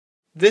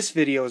This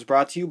video is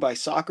brought to you by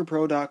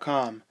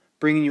SoccerPro.com,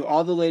 bringing you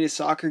all the latest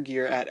soccer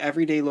gear at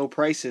everyday low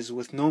prices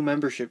with no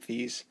membership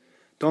fees.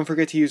 Don't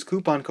forget to use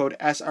coupon code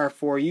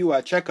SR4U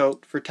at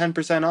checkout for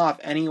 10% off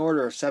any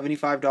order of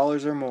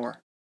 $75 or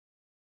more.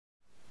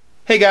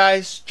 Hey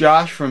guys,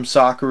 Josh from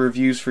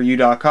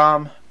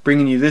SoccerReviewsForYou.com,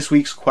 bringing you this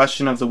week's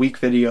Question of the Week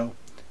video.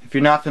 If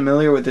you're not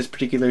familiar with this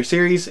particular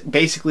series,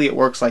 basically it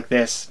works like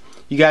this.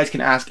 You guys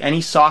can ask any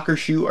soccer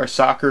shoe or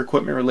soccer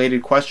equipment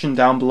related question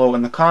down below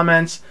in the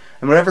comments,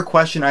 and whatever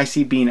question I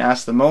see being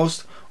asked the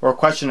most, or a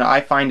question that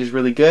I find is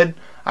really good,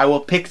 I will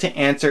pick to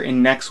answer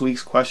in next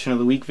week's Question of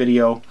the Week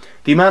video.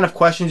 The amount of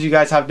questions you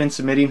guys have been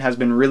submitting has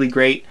been really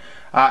great.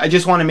 I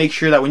just want to make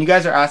sure that when you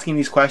guys are asking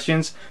these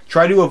questions,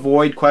 try to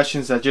avoid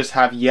questions that just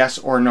have yes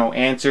or no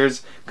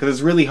answers, because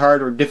it's really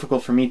hard or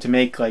difficult for me to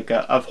make like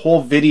a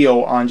whole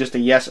video on just a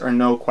yes or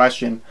no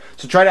question.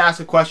 So try to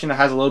ask a question that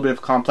has a little bit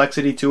of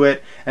complexity to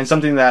it and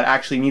something that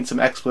actually needs some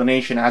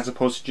explanation as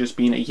opposed to just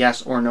being a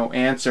yes or no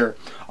answer.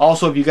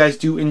 Also, if you guys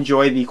do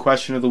enjoy the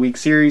Question of the Week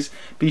series,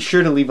 be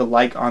sure to leave a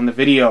like on the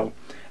video.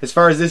 As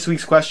far as this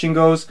week's question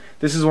goes,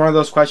 this is one of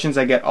those questions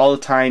I get all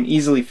the time,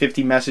 easily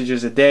 50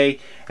 messages a day,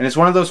 and it's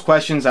one of those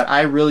questions that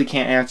I really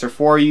can't answer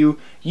for you.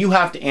 You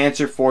have to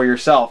answer for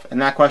yourself, and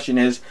that question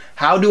is,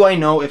 how do I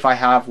know if I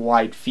have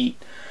wide feet?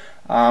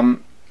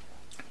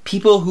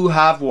 People who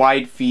have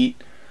wide feet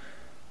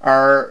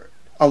are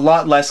a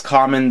lot less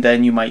common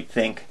than you might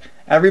think.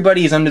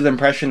 Everybody is under the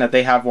impression that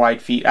they have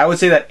wide feet. I would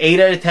say that 8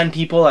 out of 10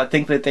 people that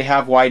think that they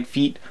have wide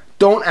feet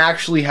don't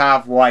actually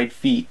have wide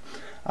feet.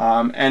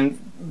 And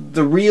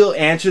the real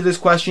answer to this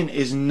question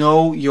is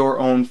know your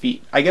own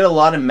feet. I get a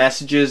lot of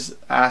messages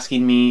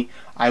asking me,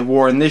 I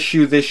wore in this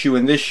shoe,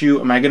 and this shoe.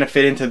 Am I going to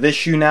fit into this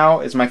shoe now?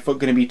 Is my foot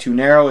going to be too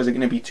narrow? Is it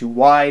going to be too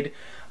wide?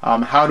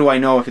 How do I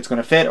know if it's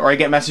going to fit? Or I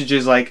get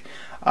messages like,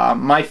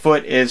 my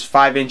foot is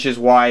 5 inches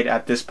wide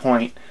at this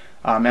point.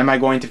 Am I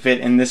going to fit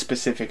in this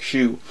specific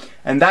shoe?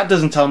 And that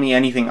doesn't tell me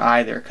anything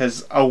either,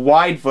 because a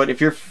wide foot, if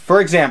you're,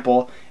 for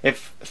example,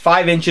 if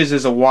 5 inches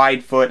is a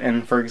wide foot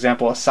and, for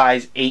example, a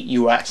size 8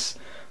 US,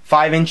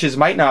 5 inches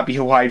might not be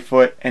a wide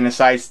foot and a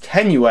size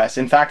 10 US.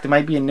 In fact, it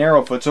might be a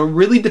narrow foot. So it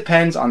really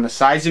depends on the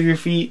size of your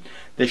feet,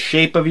 the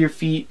shape of your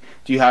feet,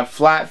 do you have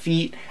flat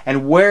feet,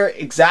 and where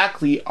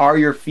exactly are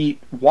your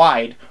feet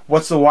wide?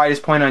 What's the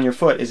widest point on your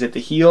foot? Is it the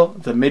heel,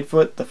 the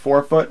midfoot, the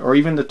forefoot, or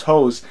even the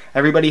toes?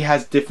 Everybody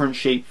has different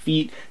shaped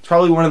feet. It's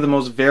probably one of the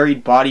most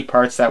varied body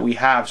parts that we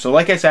have. So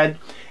like I said,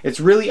 it's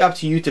really up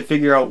to you to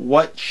figure out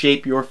what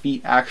shape your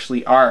feet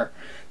actually are.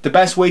 The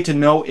best way to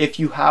know if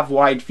you have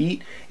wide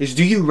feet is,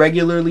 do you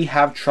regularly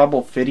have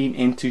trouble fitting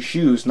into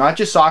shoes? Not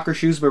just soccer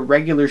shoes, but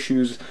regular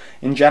shoes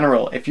in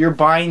general. If you're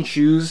buying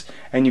shoes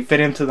and you fit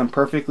into them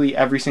perfectly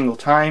every single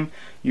time,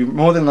 you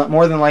more than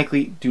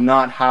likely do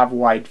not have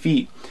wide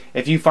feet.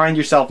 If you find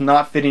yourself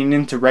not fitting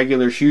into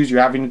regular shoes, you're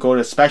having to go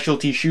to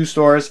specialty shoe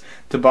stores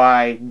to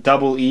buy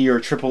double E or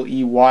triple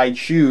E wide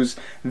shoes,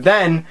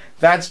 then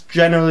that's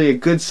generally a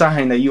good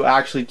sign that you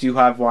actually do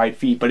have wide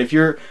feet. But if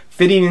you're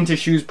fitting into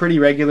shoes pretty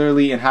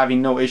regularly and having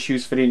no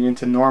issues fitting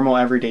into normal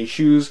everyday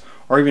shoes,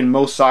 or even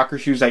most soccer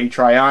shoes that you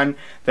try on,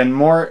 then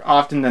more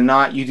often than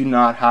not, you do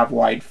not have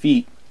wide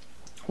feet.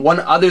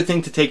 One other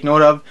thing to take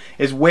note of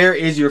is, where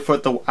is your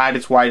foot at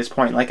its widest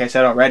point? Like I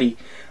said already,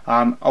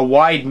 a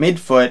wide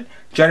midfoot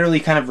generally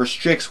kind of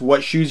restricts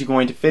what shoes you're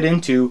going to fit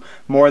into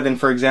more than,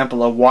 for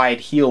example, a wide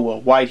heel will.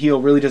 Wide heel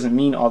really doesn't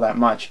mean all that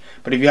much.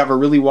 But if you have a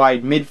really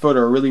wide midfoot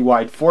or a really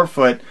wide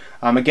forefoot,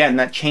 again,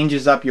 that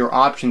changes up your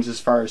options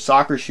as far as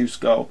soccer shoes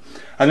go.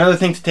 Another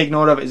thing to take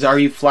note of is, are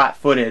you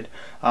flat-footed?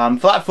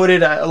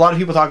 Flat-footed, a lot of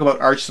people talk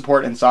about arch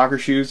support in soccer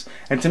shoes,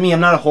 and to me,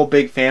 I'm not a whole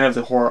big fan of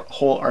the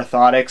whole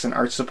orthotics and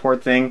arch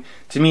support thing.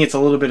 To me, it's a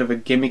little bit of a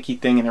gimmicky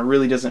thing, and it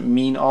really doesn't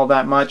mean all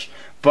that much.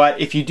 But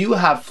if you do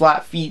have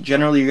flat feet,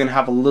 generally you're going to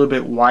have a little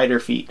bit wider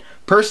feet.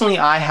 Personally,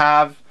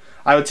 I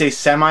would say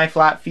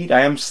semi-flat feet.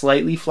 I am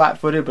slightly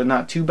flat-footed, but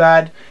not too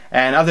bad.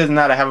 And other than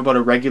that, I have about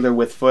a regular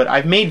width foot.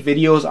 I've made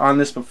videos on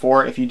this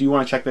before if you do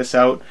want to check this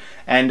out.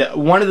 And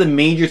one of the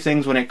major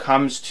things when it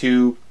comes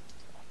to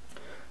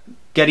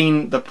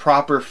getting the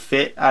proper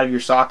fit out of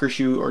your soccer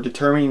shoe or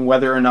determining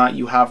whether or not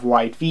you have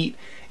wide feet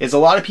is, a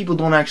lot of people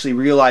don't actually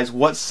realize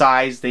what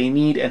size they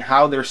need and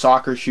how their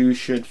soccer shoes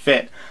should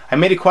fit. I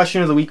made a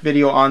Question of the Week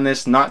video on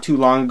this not too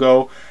long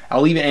ago.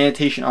 I'll leave an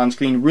annotation on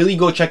screen. Really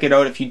go check it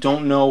out if you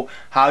don't know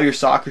how your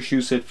soccer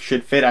shoes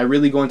should fit. I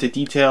really go into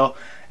detail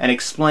and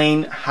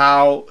explain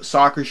how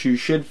soccer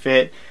shoes should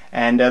fit,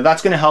 and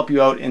that's going to help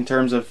you out in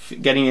terms of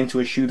getting into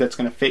a shoe that's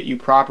going to fit you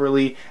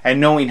properly and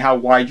knowing how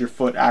wide your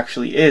foot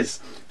actually is.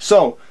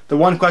 So the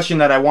one question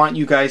that I want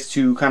you guys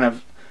to kind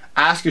of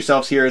ask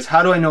yourselves here is,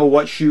 how do I know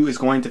what shoe is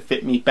going to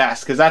fit me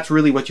best? Because that's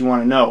really what you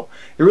want to know.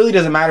 It really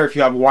doesn't matter if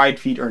you have wide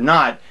feet or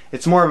not.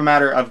 It's more of a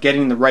matter of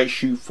getting the right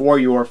shoe for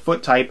your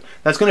foot type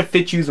that's going to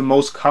fit you the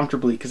most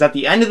comfortably. Because at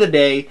the end of the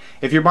day,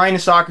 if you're buying a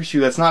soccer shoe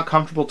that's not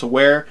comfortable to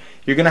wear,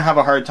 you're going to have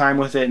a hard time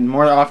with it, and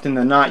more often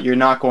than not, you're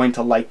not going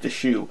to like the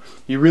shoe.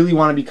 You really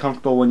want to be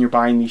comfortable when you're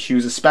buying these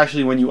shoes,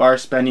 especially when you are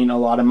spending a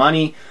lot of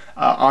money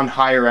on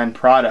higher end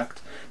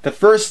product. the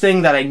first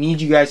thing that I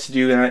need you guys to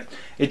do, and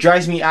it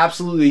drives me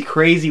absolutely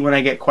crazy when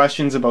I get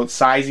questions about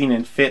sizing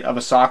and fit of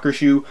a soccer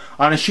shoe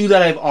on a shoe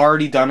that I've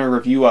already done a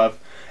review of.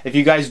 If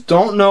you guys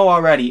don't know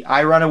already,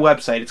 I run a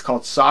website. It's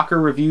called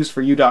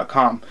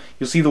soccerreviewsforyou.com.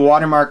 You'll see the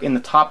watermark in the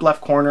top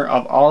left corner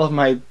of all of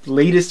my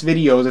latest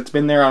videos. It's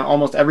been there on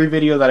almost every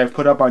video that I've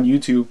put up on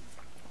YouTube.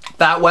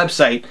 That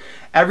website,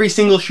 every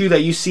single shoe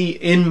that you see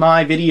in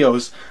my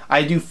videos,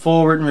 I do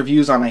full written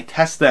reviews on. I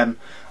test them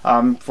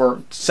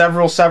for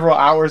several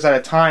hours at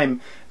a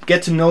time,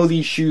 get to know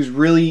these shoes,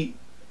 really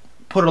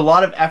put a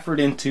lot of effort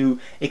into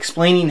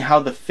explaining how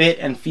the fit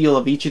and feel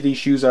of each of these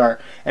shoes are.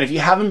 And if you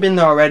haven't been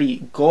there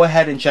already, go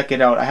ahead and check it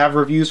out. I have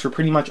reviews for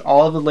pretty much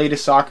all of the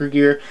latest soccer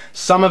gear.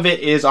 Some of it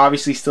is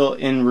obviously still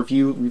in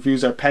review.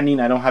 Reviews are pending.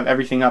 I don't have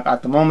everything up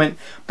at the moment,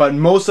 but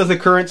most of the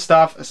current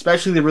stuff,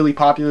 especially the really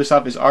popular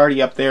stuff, is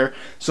already up there.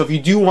 So if you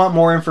do want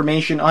more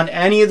information on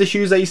any of the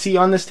shoes that you see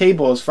on this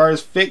table as far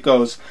as fit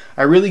goes,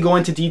 I really go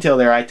into detail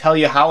there. I tell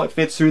you how it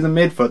fits through the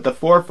midfoot, the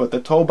forefoot, the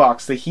toe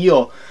box, the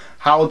heel,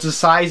 how it's the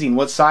sizing,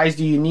 what size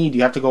do you need,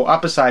 you have to go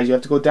up a size, you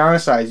have to go down a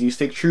size, you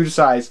stick true to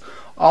size.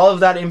 All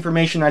of that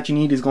information that you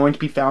need is going to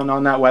be found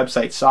on that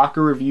website,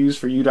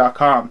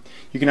 soccerreviewsforyou.com.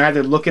 You can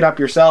either look it up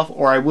yourself,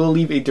 or I will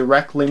leave a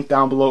direct link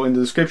down below in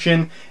the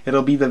description.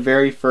 It'll be the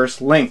very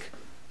first link.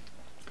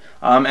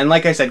 And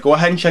like I said, go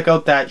ahead and check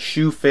out that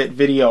shoe fit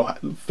video.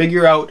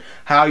 Figure out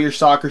how your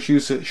soccer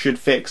shoes should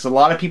fit, because a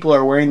lot of people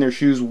are wearing their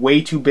shoes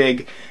way too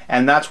big,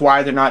 and that's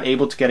why they're not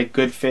able to get a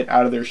good fit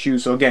out of their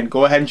shoes. So again,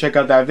 go ahead and check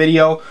out that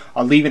video.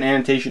 I'll leave an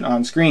annotation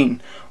on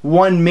screen.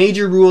 One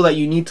major rule that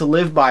you need to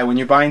live by when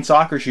you're buying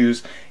soccer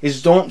shoes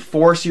is don't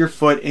force your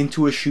foot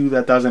into a shoe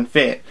that doesn't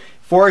fit.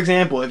 For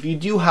example, if you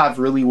do have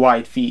really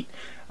wide feet,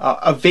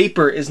 a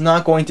Vapor is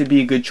not going to be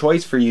a good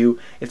choice for you.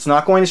 It's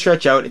not going to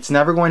stretch out. It's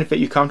never going to fit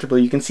you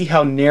comfortably. You can see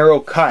how narrow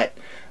cut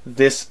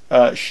this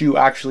shoe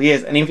actually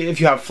is. And if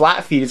you have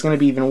flat feet, it's going to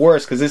be even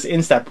worse, because this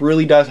instep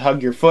really does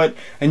hug your foot,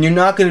 and you're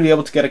not going to be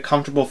able to get a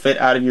comfortable fit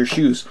out of your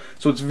shoes.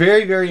 So it's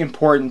very, very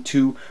important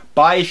to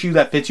buy a shoe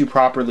that fits you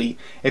properly.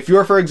 If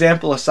you're, for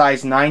example, a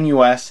size 9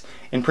 US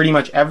in pretty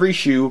much every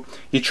shoe,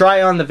 you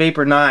try on the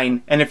Vapor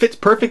 9 and it fits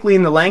perfectly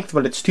in the length,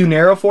 but it's too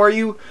narrow for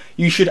you,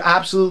 you should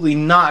absolutely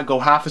not go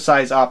half a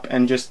size up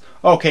and just,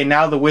 okay,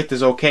 now the width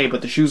is okay,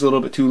 but the shoe's a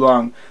little bit too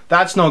long.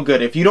 That's no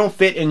good. If you don't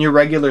fit in your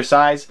regular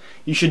size,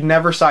 you should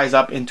never size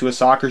up into a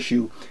soccer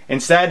shoe.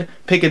 Instead,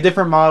 pick a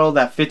different model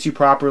that fits you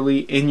properly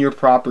in your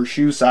proper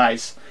shoe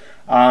size.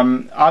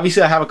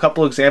 Obviously I have a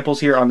couple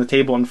examples here on the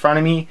table in front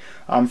of me.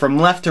 From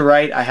left to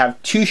right, I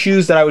have two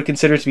shoes that I would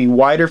consider to be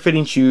wider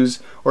fitting shoes,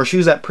 or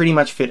shoes that pretty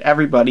much fit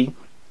everybody.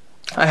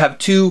 I have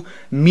two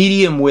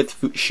medium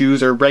width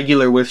shoes, or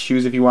regular width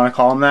shoes if you want to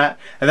call them that,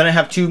 and then I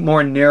have two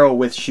more narrow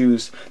width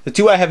shoes. The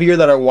two I have here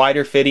that are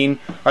wider fitting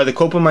are the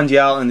Copa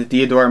Mundial and the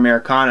Diadora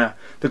Americana.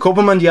 The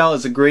Copa Mundial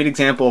is a great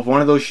example of one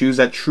of those shoes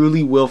that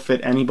truly will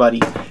fit anybody.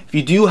 If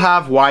you do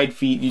have wide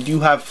feet, you do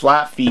have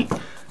flat feet,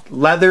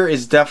 leather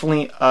is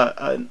definitely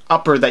an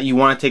upper that you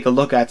want to take a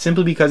look at,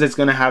 simply because it's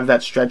going to have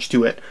that stretch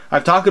to it.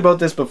 I've talked about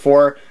this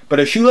before,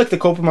 but a shoe like the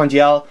Copa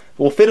Mundial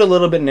will fit a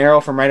little bit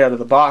narrow from right out of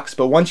the box,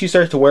 but once you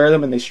start to wear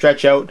them and they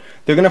stretch out,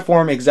 they're going to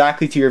form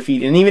exactly to your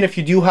feet. And even if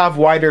you do have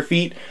wider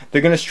feet,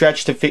 they're going to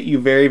stretch to fit you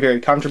very, very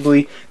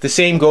comfortably. The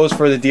same goes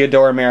for the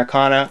Diadora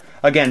Americana.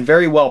 Again,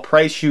 very well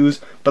priced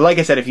shoes, but like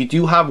I said, if you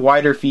do have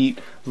wider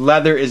feet,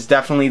 leather is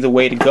definitely the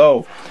way to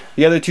go.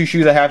 The other two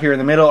shoes I have here in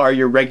the middle are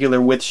your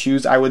regular width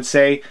shoes, I would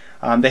say.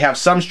 They have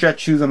some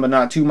stretch to them, but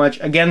not too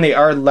much. Again, they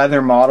are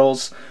leather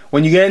models.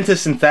 When you get into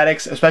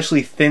synthetics,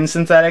 especially thin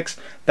synthetics,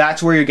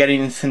 that's where you're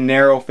getting into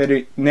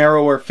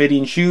narrower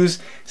fitting shoes,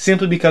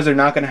 simply because they're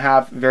not going to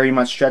have very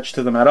much stretch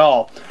to them at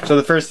all. So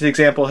the first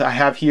example I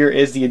have here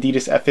is the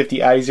Adidas F50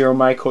 Adizero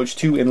My Coach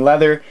 2 in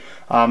leather.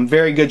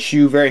 Very good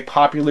shoe, very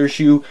popular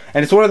shoe,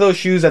 and it's one of those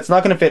shoes that's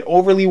not going to fit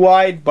overly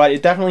wide, but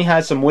it definitely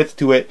has some width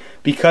to it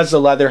because the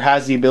leather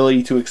has the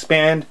ability to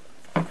expand.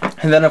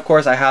 And then of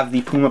course I have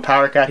the Puma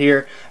Power Cat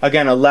here.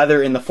 Again, a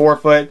leather in the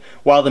forefoot,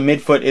 while the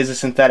midfoot is a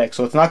synthetic.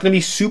 So it's not going to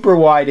be super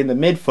wide in the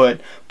midfoot,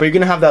 but you're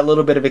going to have that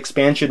little bit of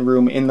expansion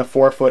room in the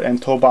forefoot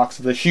and toe box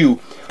of the shoe.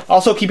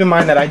 Also keep in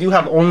mind that I do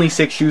have only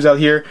 6 shoes out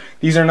here.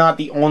 These are not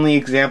the only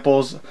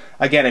examples.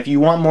 Again, if you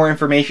want more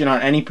information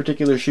on any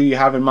particular shoe you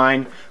have in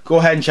mind, go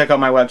ahead and check out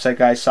my website,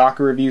 guys,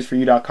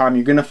 soccerreviewsforyou.com.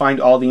 You're going to find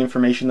all the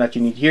information that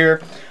you need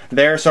here. And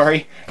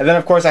then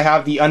of course I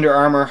have the Under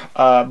Armour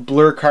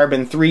Blur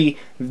Carbon 3,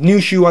 new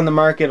shoe on the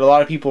market. A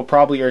lot of people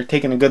probably are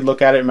taking a good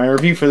look at it. My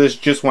review for this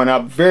just went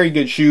up. Very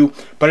good shoe,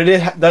 but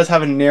it does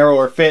have a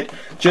narrower fit,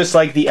 just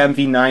like the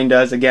MV9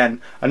 does.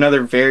 Again,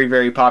 another very,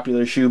 very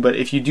popular shoe, but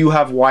if you do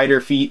have wider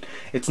feet,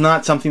 it's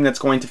not something that's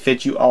going to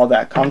fit you all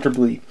that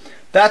comfortably.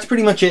 That's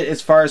pretty much it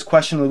as far as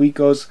question of the week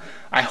goes.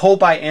 I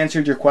hope I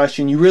answered your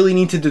question. You really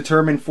need to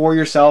determine for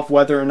yourself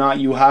whether or not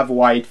you have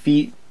wide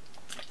feet.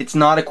 It's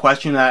not a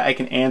question that I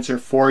can answer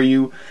for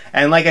you.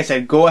 And like I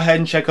said, go ahead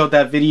and check out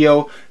that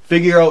video.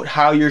 Figure out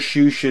how your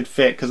shoes should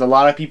fit, because a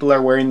lot of people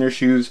are wearing their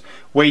shoes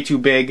way too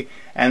big,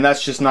 and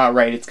that's just not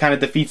right. It kind of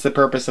defeats the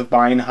purpose of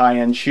buying a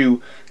high-end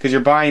shoe, because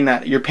you're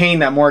paying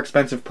that more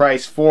expensive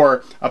price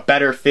for a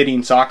better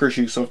fitting soccer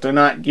shoe. So if you're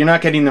not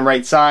getting the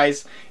right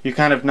size, you're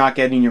kind of not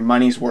getting your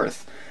money's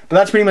worth. But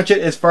that's pretty much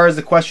it as far as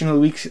the question of the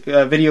week's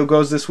video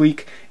goes this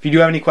week. If you do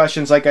have any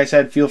questions, like I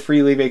said, feel free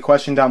to leave a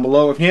question down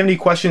below. If you have any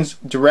questions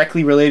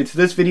directly related to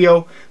this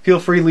video,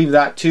 feel free to leave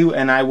that too,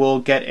 and I will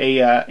get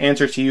a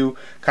answer to you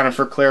kind of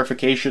for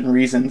clarification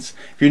reasons.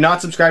 If you're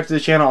not subscribed to the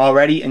channel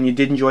already and you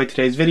did enjoy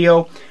today's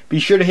video, be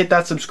sure to hit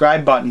that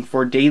subscribe button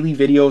for daily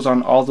videos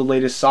on all the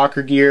latest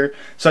soccer gear,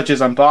 such as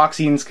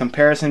unboxings,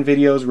 comparison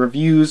videos,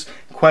 reviews,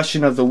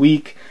 question of the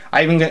week.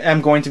 I even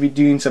am going to be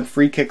doing some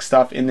free kick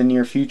stuff in the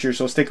near future,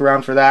 so stick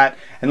around for that.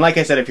 And like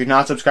I said, if you're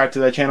not subscribed to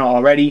the channel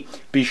already,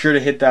 be sure to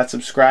hit that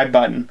subscribe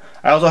button.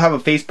 I also have a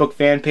Facebook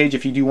fan page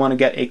if you do want to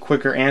get a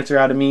quicker answer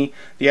out of me.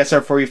 The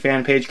SR4U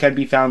fan page can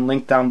be found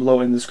linked down below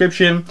in the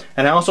description.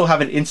 And I also have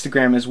an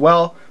Instagram as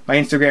well. My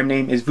Instagram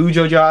name is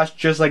VujoJosh,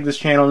 just like this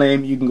channel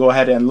name. You can go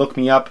ahead and look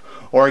me up,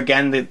 or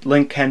again, the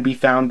link can be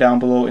found down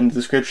below in the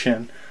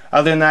description.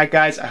 Other than that,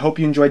 guys, I hope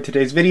you enjoyed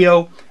today's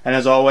video, and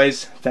as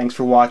always, thanks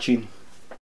for watching.